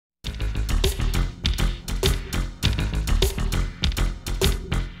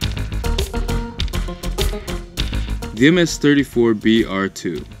The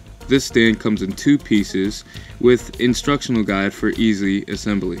MS34BR2. This stand comes in 2 pieces with instructional guide for easy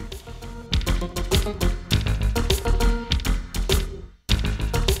assembly.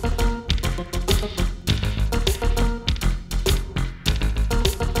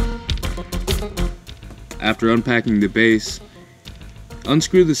 After unpacking the base,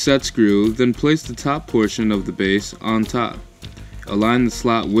 unscrew the set screw, then place the top portion of the base on top. Align the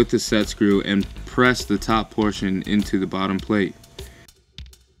slot with the set screw and press the top portion into the bottom plate.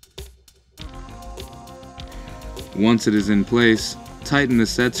 Once it is in place, tighten the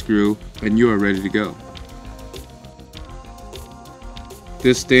set screw and you are ready to go.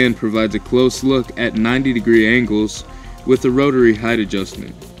 This stand provides a close look at 90-degree angles with a rotary height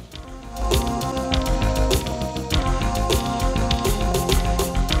adjustment.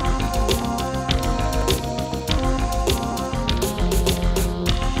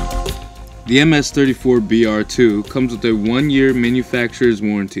 The MS34BR2 comes with a 1-year manufacturer's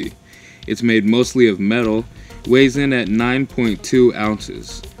warranty. It's made mostly of metal, weighs in at 9.2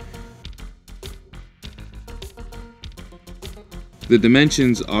 ounces. The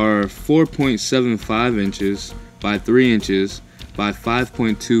dimensions are 4.75 inches by 3 inches by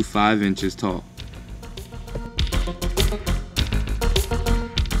 5.25 inches tall.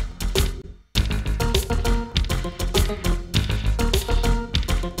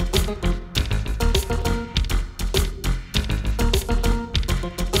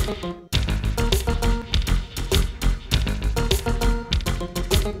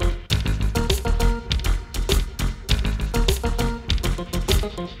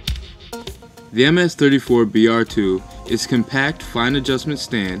 The MS34BR2 is a compact, fine adjustment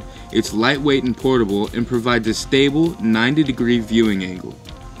stand. It's lightweight and portable and provides a stable 90-degree viewing angle.